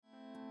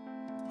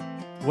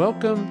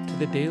Welcome to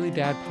the Daily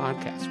Dad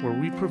Podcast, where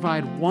we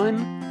provide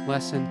one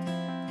lesson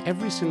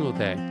every single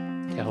day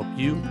to help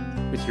you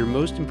with your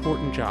most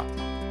important job,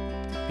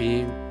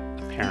 being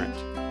a parent.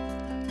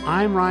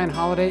 I'm Ryan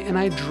Holiday, and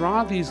I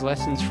draw these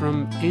lessons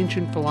from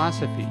ancient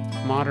philosophy,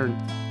 modern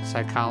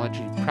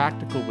psychology,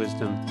 practical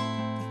wisdom,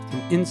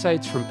 and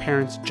insights from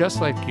parents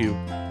just like you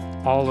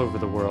all over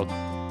the world.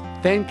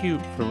 Thank you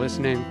for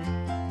listening,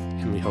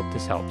 and we hope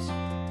this helps.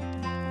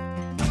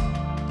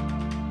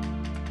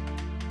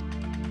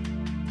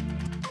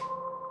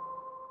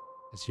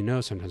 As you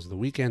know, sometimes on the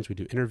weekends we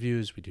do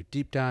interviews, we do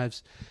deep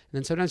dives, and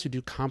then sometimes we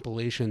do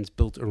compilations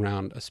built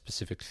around a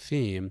specific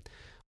theme.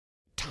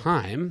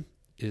 Time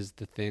is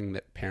the thing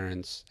that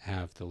parents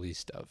have the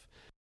least of.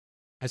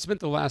 I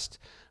spent the last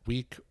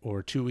week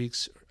or 2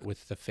 weeks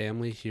with the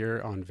family here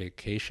on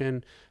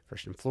vacation,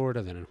 first in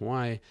Florida, then in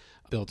Hawaii,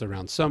 built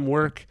around some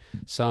work,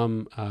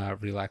 some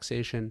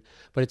relaxation.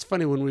 But it's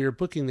funny, when we were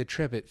booking the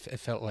trip, it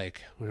felt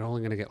like we were only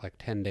going to get like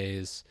 10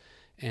 days.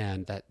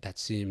 And that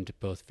seemed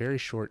both very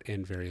short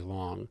and very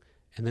long.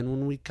 And then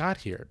when we got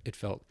here, it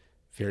felt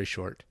very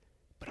short,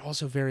 but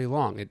also very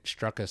long. It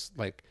struck us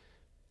like,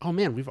 oh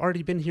man, we've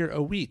already been here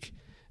a week.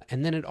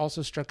 And then it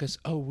also struck us,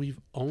 oh,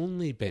 we've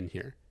only been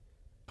here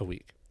a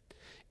week.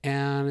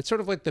 And it's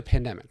sort of like the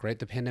pandemic, right?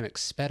 The pandemic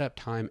sped up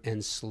time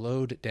and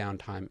slowed down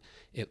time.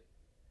 It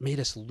made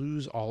us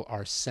lose all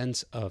our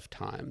sense of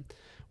time,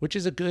 which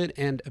is a good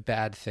and a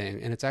bad thing.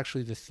 And it's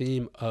actually the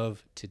theme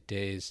of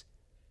today's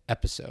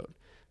episode.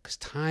 Because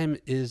time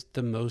is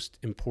the most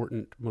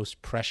important,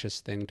 most precious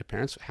thing to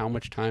parents. How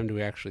much time do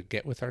we actually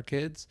get with our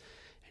kids?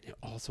 And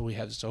also, we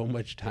have so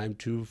much time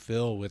to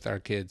fill with our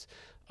kids.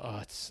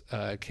 Oh,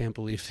 I can't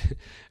believe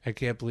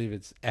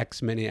it's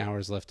X many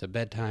hours left to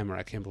bedtime, or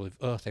I can't believe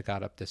they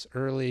got up this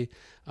early,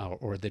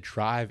 or the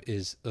drive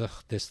is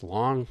this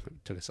long.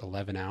 It took us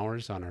 11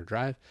 hours on our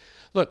drive.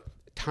 Look,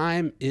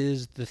 time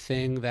is the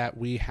thing that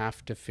we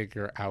have to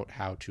figure out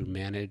how to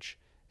manage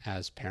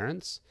as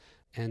parents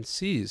and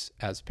seize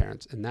as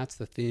parents. And that's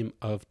the theme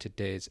of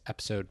today's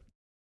episode.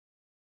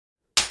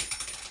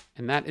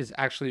 And that is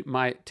actually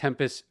my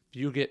Tempus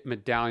Fugit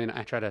medallion.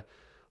 I try to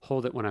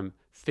hold it when I'm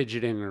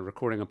fidgeting or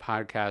recording a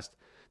podcast.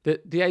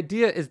 The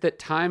idea is that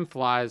time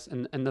flies,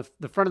 and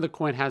the front of the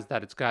coin has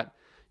that. It's got,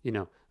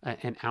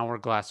 an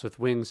hourglass with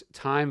wings.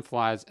 Time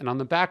flies. And on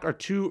the back are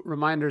two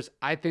reminders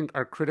I think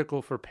are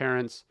critical for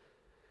parents.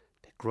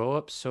 They grow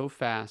up so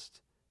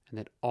fast, and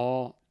that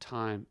all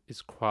time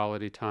is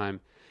quality time.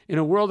 In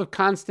a world of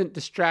constant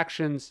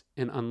distractions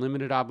and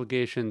unlimited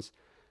obligations,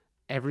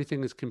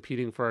 everything is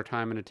competing for our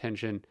time and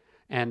attention.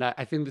 And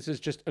I think this is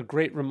just a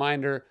great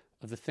reminder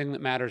of the thing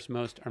that matters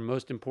most, our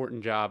most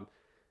important job.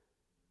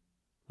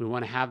 We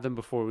want to have them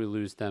before we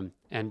lose them.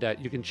 And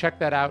you can check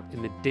that out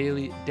in the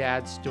Daily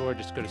Dad store.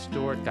 Just go to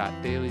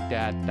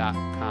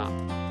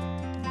store.dailydad.com.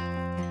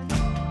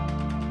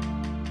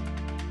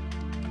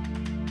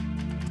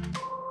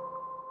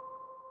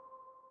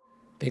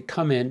 They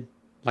come in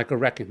like a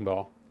wrecking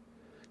ball.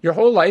 Your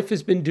whole life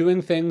has been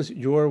doing things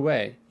your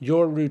way,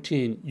 your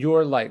routine,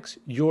 your likes,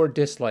 your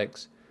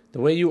dislikes, the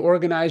way you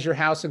organize your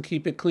house and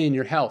keep it clean,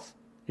 your health,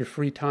 your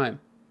free time.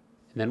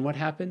 And then what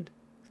happened?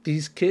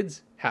 These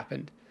kids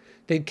happened.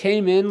 They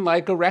came in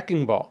like a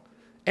wrecking ball.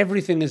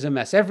 Everything is a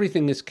mess.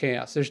 Everything is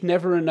chaos. There's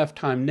never enough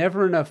time,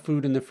 never enough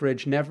food in the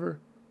fridge, never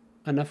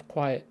enough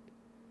quiet.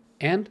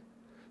 And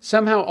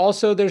somehow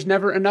also there's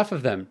never enough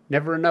of them,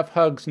 never enough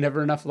hugs,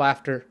 never enough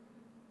laughter,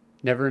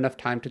 never enough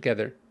time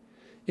together.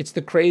 It's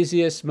the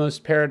craziest,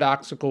 most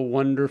paradoxical,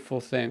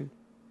 wonderful thing.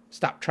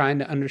 Stop trying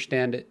to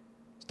understand it.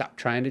 Stop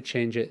trying to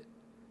change it.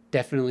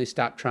 Definitely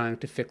stop trying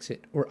to fix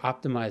it or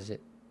optimize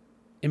it.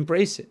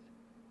 Embrace it.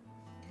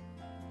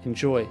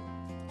 Enjoy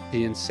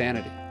the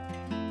insanity.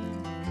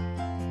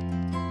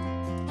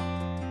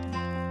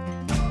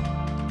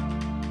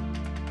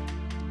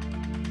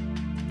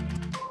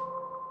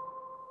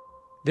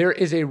 There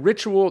is a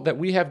ritual that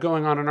we have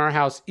going on in our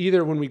house,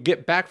 either when we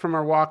get back from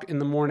our walk in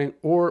the morning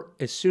or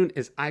as soon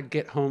as I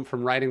get home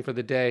from writing for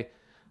the day.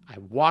 I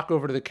walk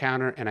over to the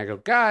counter and I go,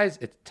 guys,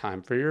 it's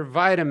time for your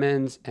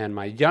vitamins. And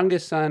my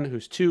youngest son,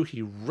 who's 2,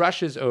 he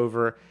rushes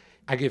over.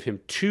 I give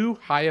him 2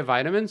 Hiya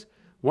vitamins,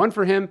 one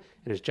for him,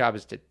 and his job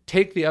is to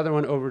take the other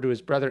one over to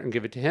his brother and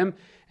give it to him.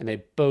 And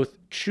they both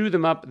chew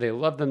them up. They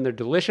love them. They're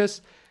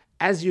delicious.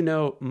 As you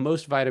know,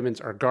 most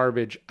vitamins are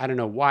garbage. I don't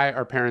know why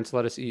our parents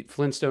let us eat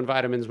Flintstone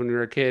vitamins when we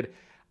were a kid.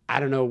 I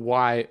don't know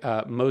why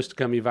most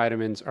gummy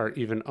vitamins are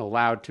even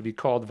allowed to be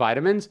called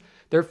vitamins.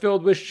 They're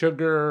filled with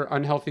sugar,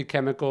 unhealthy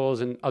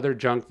chemicals, and other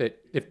junk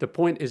that if the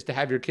point is to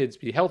have your kids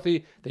be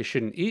healthy, they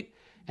shouldn't eat.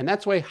 And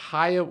that's why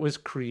Hiya was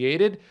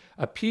created,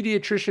 a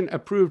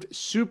pediatrician-approved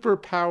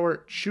superpower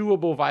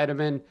chewable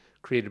vitamin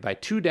created by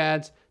 2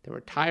 dads that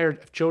were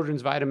tired of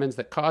children's vitamins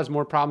that cause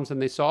more problems than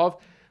they solve.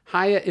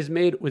 Hiya is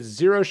made with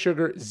 0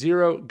 sugar,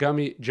 0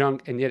 gummy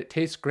junk, and yet it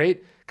tastes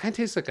great. Kind of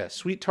tastes like a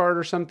sweet tart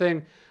or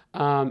something.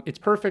 It's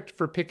perfect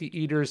for picky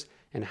eaters,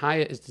 and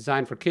Hiya is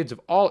designed for kids of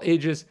all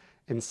ages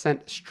and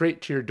sent straight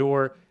to your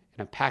door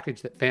in a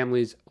package that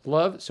families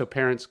love, so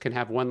parents can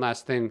have one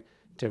last thing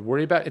to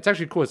worry about. It's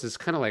actually cool. It's this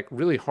kind of like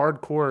really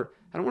hardcore,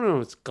 I don't know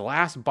if it's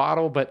glass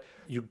bottle, but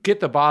you get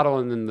the bottle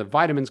and then the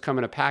vitamins come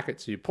in a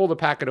packet. So you pull the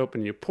packet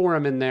open, you pour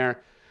them in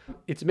there.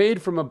 It's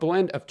made from a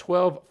blend of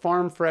 12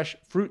 farm fresh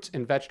fruits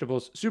and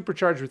vegetables,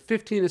 supercharged with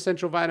 15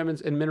 essential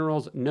vitamins and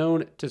minerals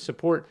known to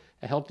support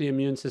a healthy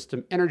immune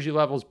system, energy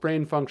levels,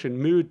 brain function,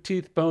 mood,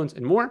 teeth, bones,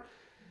 and more.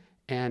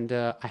 And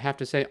I have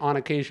to say, on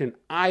occasion,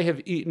 I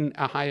have eaten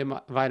a high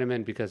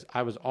vitamin because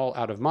I was all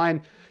out of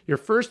mine. Your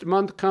first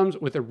month comes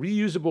with a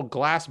reusable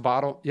glass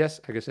bottle. Yes,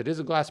 I guess it is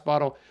a glass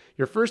bottle.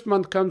 Your first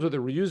month comes with a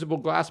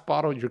reusable glass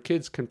bottle your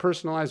kids can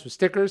personalize with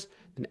stickers.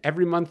 And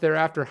every month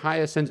thereafter,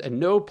 Hiya sends a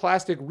no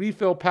plastic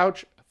refill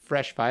pouch of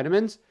fresh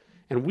vitamins.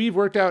 And we've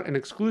worked out an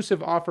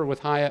exclusive offer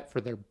with Hiya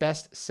for their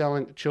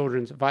best-selling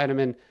children's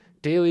vitamin.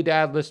 Daily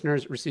Dad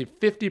listeners receive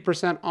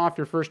 50% off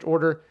your first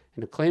order.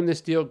 And to claim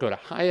this deal, go to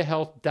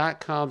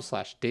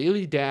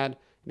hiyahealth.com/dailydad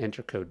and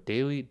enter code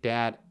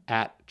dailydad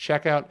at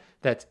checkout.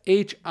 That's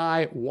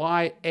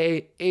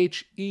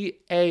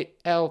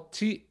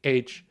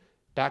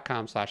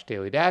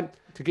hiyahealth.com/dailydad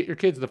to get your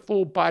kids the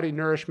full body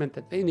nourishment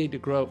that they need to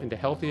grow into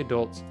healthy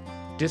adults.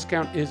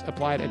 Discount is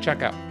applied at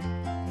checkout.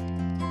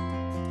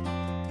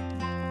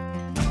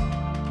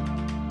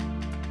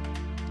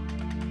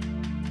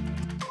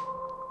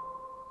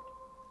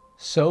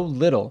 So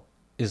little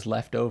is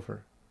left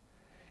over.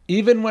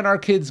 Even when our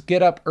kids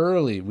get up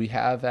early, we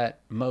have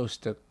at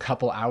most a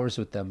couple hours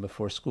with them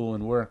before school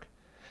and work.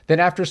 Then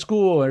after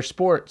school or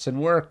sports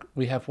and work,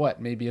 we have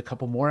maybe a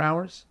couple more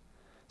hours?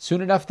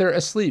 Soon enough, they're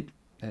asleep.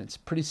 And it's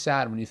pretty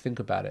sad when you think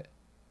about it,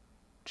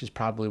 which is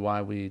probably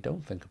why we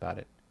don't think about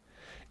it.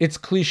 It's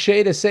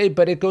cliche to say,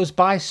 but it goes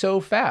by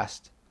so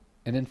fast.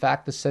 And in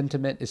fact, the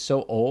sentiment is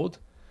so old.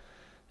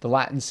 The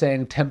Latin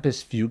saying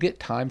tempus fugit,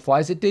 time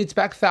flies, it dates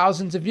back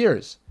thousands of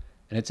years.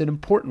 And it's an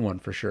important one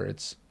for sure.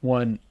 It's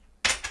one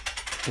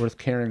worth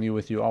carrying you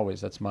with you always.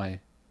 That's my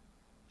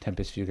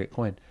tempus fugit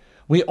coin.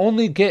 We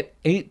only get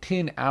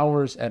 18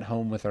 hours at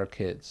home with our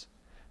kids.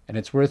 And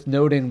it's worth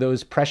noting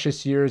those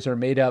precious years are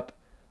made up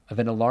of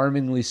an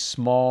alarmingly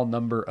small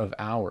number of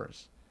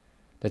hours.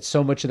 That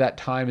so much of that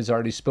time is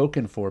already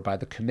spoken for by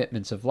the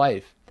commitments of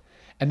life.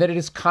 And that it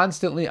is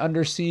constantly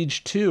under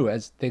siege too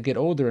as they get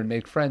older and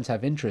make friends,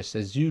 have interests,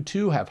 as you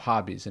too have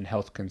hobbies and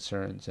health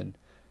concerns and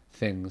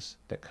things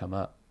that come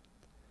up.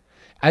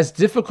 As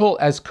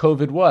difficult as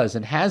COVID was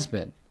and has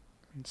been,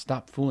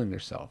 stop fooling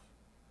yourself.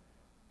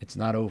 It's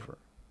not over.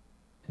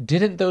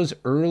 Didn't those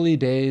early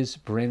days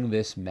bring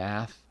this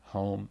math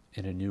home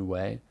in a new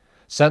way?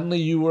 Suddenly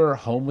you were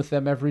home with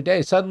them every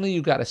day. Suddenly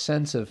you got a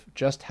sense of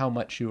just how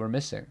much you were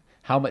missing,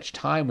 how much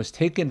time was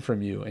taken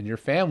from you and your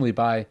family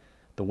by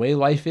the way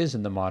life is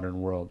in the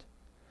modern world.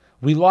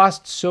 We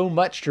lost so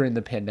much during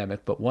the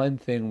pandemic, but one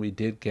thing we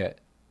did get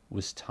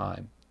was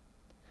time.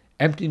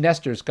 Empty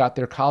nesters got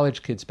their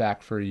college kids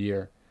back for a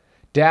year.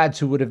 Dads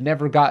who would have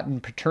never gotten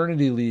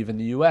paternity leave in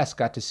the U.S.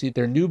 got to see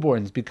their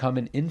newborns become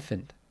an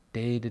infant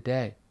day to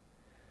day.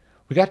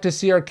 We got to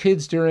see our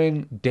kids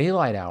during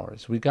daylight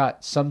hours. We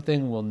got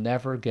something we'll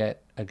never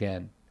get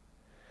again.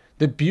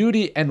 The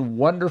beauty and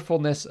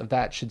wonderfulness of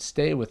that should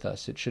stay with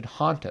us. It should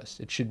haunt us.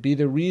 It should be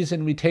the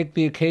reason we take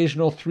the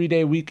occasional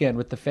 3-day weekend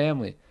with the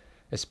family,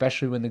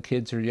 especially when the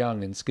kids are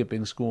young and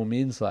skipping school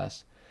means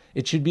less.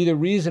 It should be the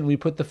reason we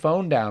put the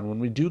phone down when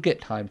we do get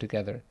time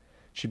together. It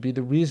should be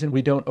the reason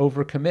we don't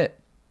overcommit,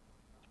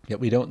 that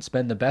we don't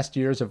spend the best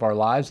years of our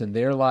lives and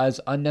their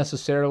lives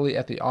unnecessarily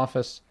at the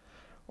office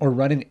or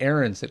running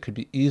errands that could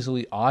be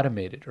easily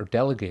automated or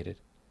delegated.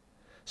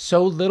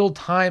 So little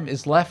time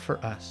is left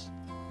for us.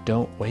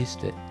 Don't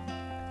waste it.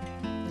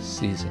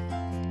 Seize it.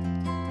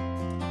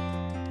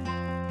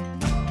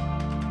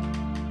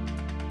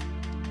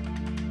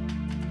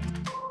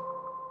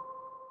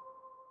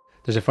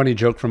 There's a funny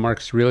joke from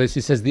Marcus Aurelius.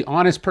 He says, the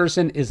honest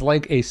person is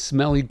like a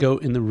smelly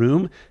goat in the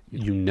room.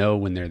 You know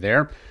when they're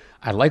there.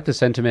 I like the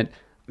sentiment.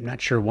 I'm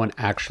not sure one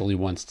actually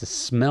wants to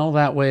smell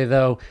that way,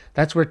 though.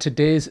 That's where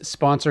today's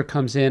sponsor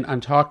comes in. I'm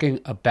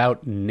talking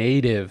about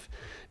Native.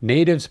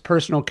 Native's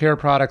personal care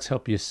products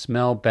help you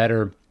smell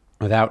better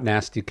without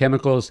nasty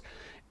chemicals.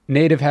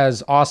 Native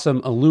has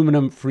awesome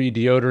aluminum-free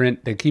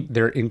deodorant. They keep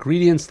their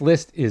ingredients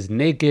list is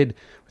naked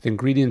with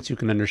ingredients you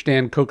can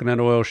understand: coconut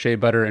oil, shea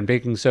butter, and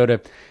baking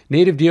soda.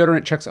 Native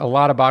deodorant checks a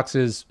lot of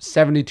boxes: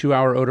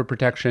 72-hour odor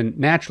protection,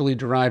 naturally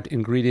derived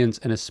ingredients,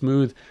 and a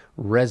smooth,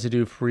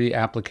 residue-free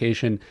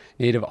application.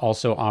 Native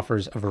also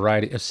offers a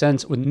variety of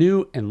scents, with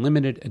new and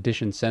limited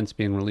edition scents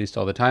being released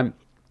all the time.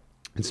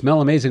 And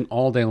smell amazing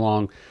all day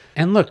long.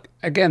 And look,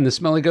 again, the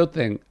smelly goat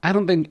thing. I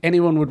don't think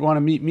anyone would want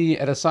to meet me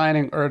at a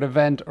signing or an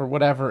event or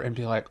whatever and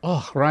be like,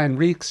 oh, Ryan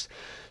reeks.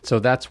 So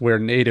that's where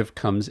Native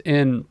comes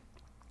in.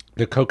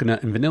 The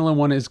coconut and vanilla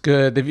one is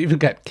good. They've even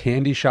got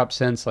candy shop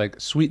scents like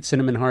sweet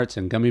cinnamon hearts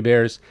and gummy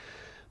bears.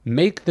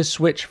 Make the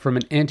switch from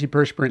an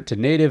antiperspirant to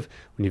Native.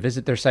 When you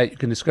visit their site, you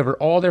can discover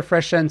all their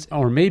fresh scents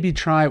or maybe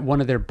try one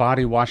of their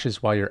body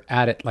washes while you're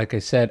at it. Like I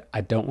said,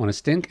 I don't want to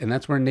stink, and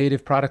that's where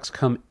Native products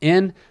come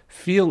in.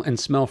 Feel and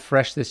smell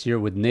fresh this year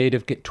with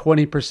Native. Get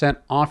 20%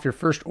 off your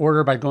first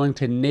order by going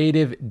to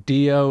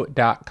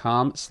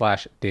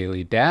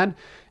nativedeo.com/dailydad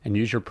and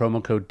use your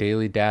promo code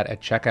dailydad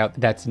at checkout.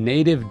 That's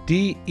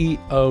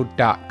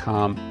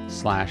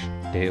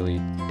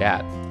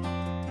nativedeo.com/dailydad.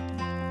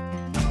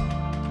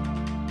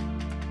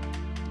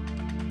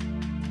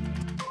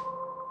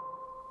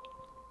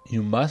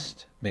 You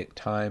must make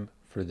time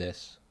for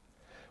this.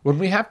 When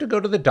we have to go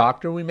to the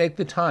doctor, we make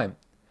the time.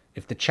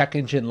 If the check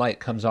engine light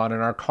comes on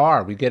in our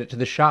car, we get it to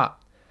the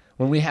shop.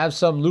 When we have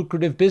some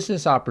lucrative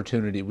business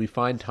opportunity, we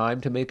find time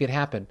to make it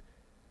happen.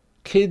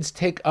 Kids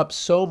take up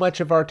so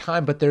much of our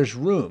time, but there's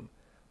room.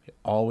 We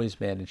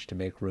always manage to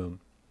make room.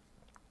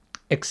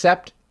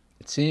 Except,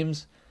 it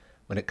seems,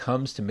 when it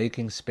comes to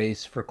making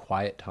space for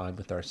quiet time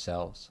with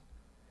ourselves.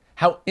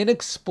 How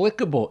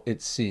inexplicable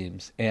it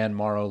seems, Anne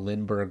Morrow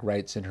Lindbergh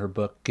writes in her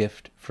book,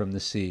 Gift from the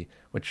Sea,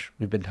 which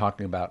we've been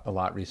talking about a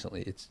lot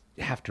recently.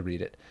 You have to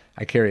read it.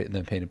 I carry it in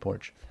the painted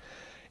porch.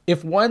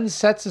 If one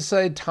sets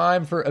aside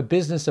time for a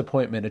business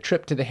appointment, a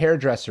trip to the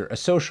hairdresser, a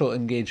social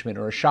engagement,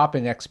 or a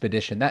shopping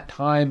expedition, that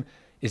time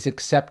is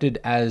accepted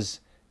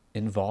as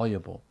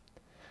invaluable.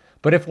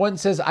 But if one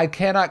says, I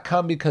cannot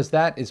come because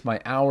that is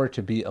my hour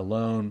to be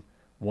alone,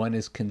 one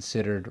is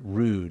considered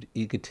rude,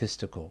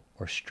 egotistical,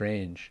 or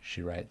strange,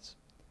 she writes.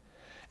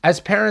 As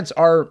parents,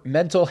 our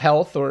mental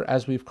health, or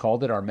as we've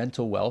called it, our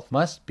mental wealth,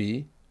 must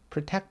be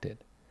protected.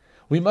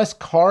 We must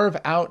carve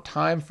out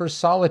time for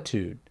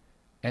solitude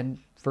and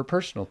for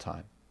personal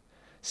time.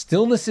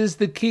 Stillness is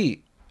the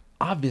key.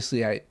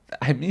 Obviously, I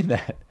mean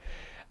that.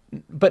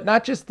 But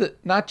not just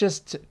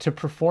to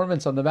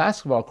performance on the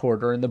basketball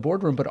court or in the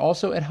boardroom, but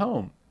also at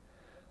home.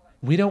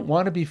 We don't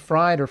want to be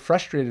fried or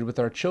frustrated with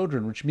our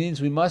children, which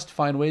means we must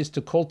find ways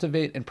to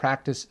cultivate and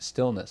practice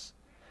stillness.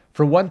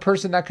 For one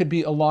person, that could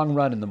be a long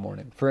run in the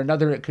morning. For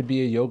another, it could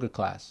be a yoga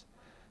class.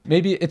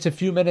 Maybe it's a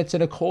few minutes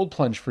in a cold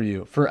plunge for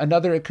you. For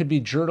another, it could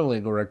be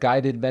journaling or a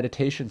guided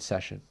meditation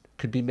session. It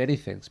could be many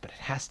things, but it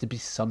has to be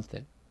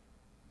something.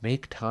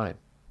 Make time.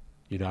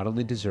 You not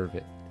only deserve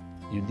it,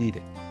 you need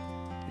it.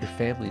 Your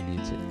family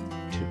needs it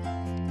too.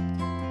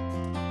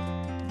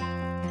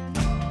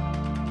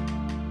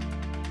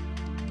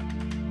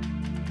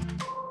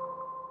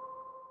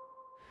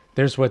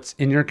 There's what's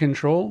in your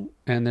control,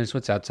 and there's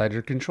what's outside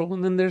your control,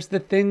 and then there's the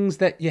things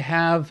that you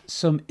have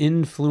some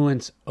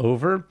influence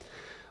over.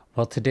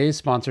 Well, today's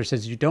sponsor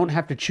says you don't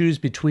have to choose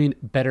between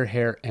better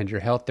hair and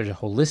your health. There's a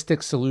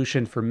holistic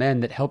solution for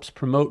men that helps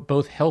promote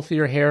both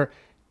healthier hair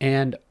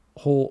and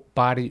whole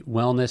body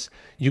wellness.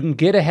 You can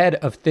get ahead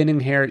of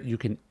thinning hair. You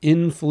can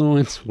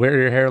influence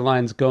where your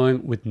hairline's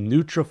going with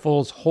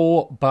Nutrafol's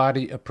whole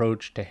body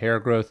approach to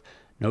hair growth.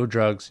 No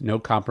drugs, no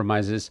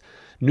compromises.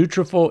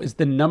 Nutrafol is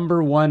the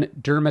 #1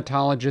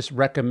 dermatologist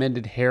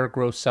recommended hair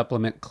growth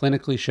supplement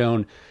clinically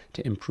shown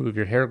to improve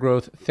your hair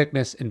growth,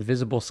 thickness, and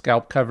visible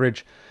scalp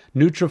coverage.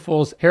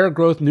 Nutrafol's hair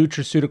growth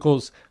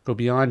nutraceuticals go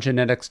beyond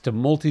genetics to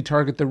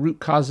multi-target the root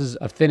causes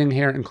of thinning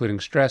hair, including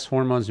stress,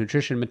 hormones,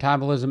 nutrition,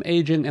 metabolism,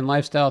 aging, and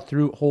lifestyle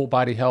through whole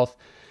body health.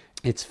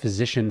 It's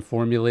physician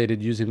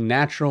formulated using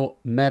natural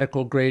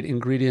medical grade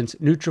ingredients.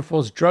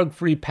 Nutrafol's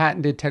drug-free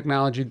patented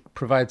technology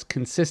provides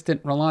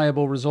consistent,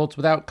 reliable results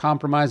without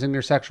compromising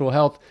your sexual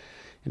health.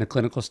 In a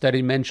clinical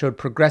study, men showed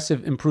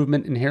progressive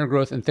improvement in hair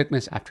growth and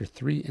thickness after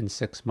 3 and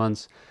 6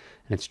 months.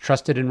 And it's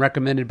trusted and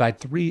recommended by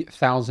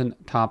 3,000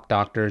 top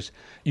doctors.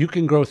 You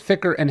can grow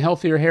thicker and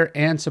healthier hair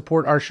and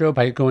support our show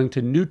by going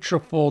to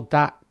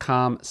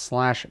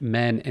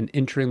Nutrafol.com/men and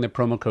entering the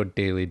promo code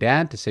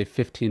DailyDad to save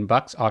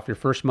 $15 off your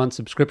first month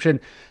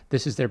subscription.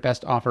 This is their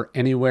best offer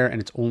anywhere,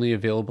 and it's only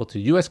available to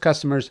U.S.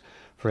 customers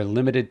for a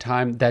limited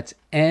time. That's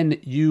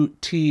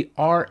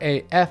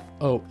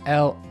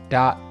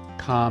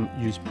Nutrafol.com.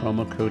 Use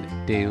promo code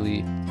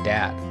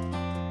DailyDad.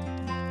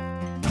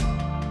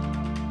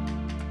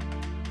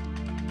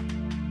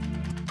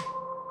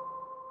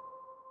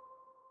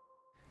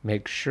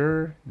 Make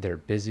sure they're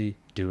busy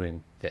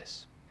doing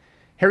this.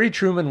 Harry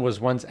Truman was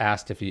once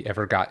asked if he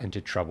ever got into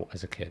trouble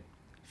as a kid.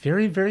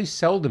 Very, very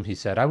seldom, he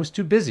said. I was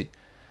too busy.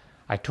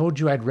 I told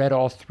you I'd read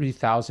all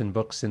 3,000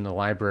 books in the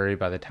library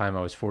by the time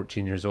I was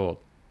 14 years old.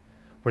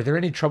 Were there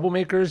any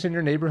troublemakers in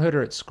your neighborhood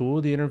or at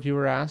school? The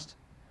interviewer asked.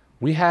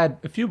 We had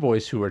a few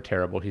boys who were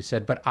terrible, he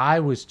said, but I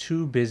was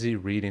too busy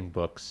reading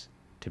books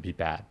to be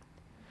bad.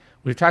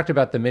 We've talked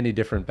about the many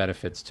different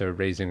benefits to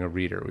raising a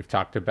reader. We've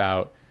talked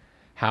about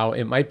how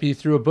it might be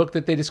through a book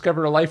that they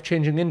discover a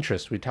life-changing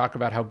interest. We talk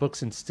about how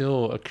books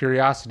instill a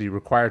curiosity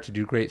required to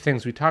do great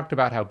things. We talked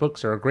about how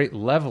books are a great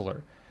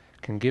leveler,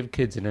 can give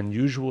kids an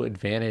unusual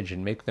advantage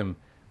and make them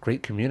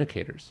great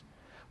communicators.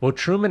 Well,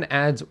 Truman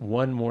adds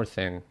one more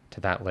thing to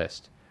that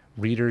list.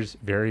 Readers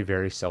very,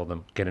 very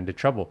seldom get into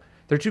trouble.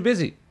 They're too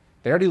busy.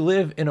 They already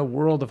live in a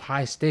world of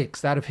high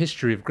stakes, that of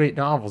history, of great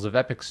novels, of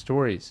epic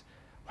stories.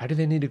 Why do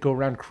they need to go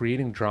around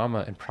creating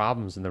drama and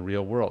problems in the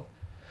real world?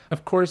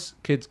 Of course,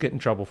 kids get in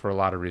trouble for a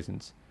lot of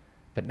reasons,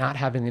 but not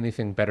having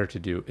anything better to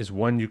do is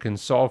one you can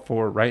solve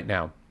for right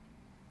now.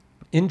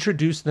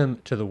 Introduce them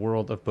to the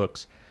world of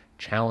books,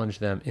 challenge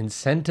them,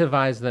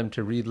 incentivize them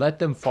to read, let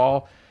them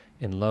fall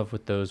in love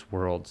with those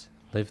worlds,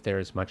 live there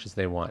as much as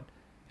they want.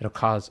 It'll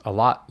cause a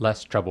lot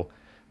less trouble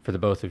for the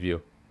both of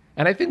you.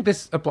 And I think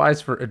this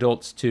applies for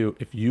adults too.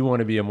 If you want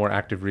to be a more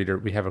active reader,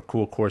 we have a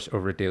cool course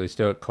over at Daily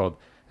Stoic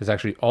is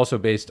actually also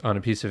based on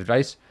a piece of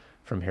advice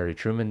from Harry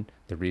Truman,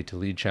 the Read to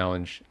Lead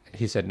Challenge.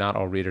 He said not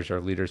all readers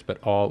are leaders,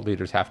 but all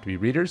leaders have to be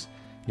readers.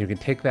 You can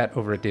take that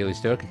over at Daily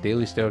Stoic,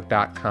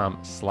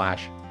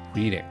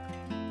 dailystoic.com/reading.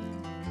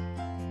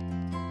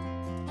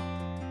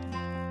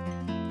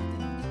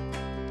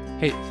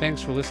 Hey,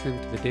 thanks for listening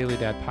to the Daily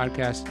Dad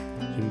podcast.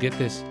 You can get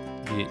this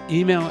via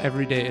email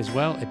every day as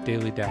well at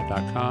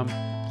dailydad.com.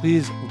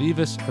 Please leave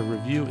us a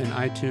review in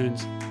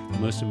iTunes.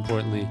 And most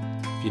importantly,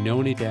 if you know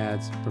any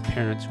dads or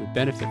parents who would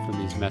benefit from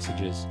these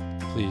messages,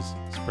 please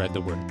spread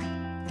the word.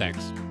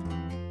 Thanks.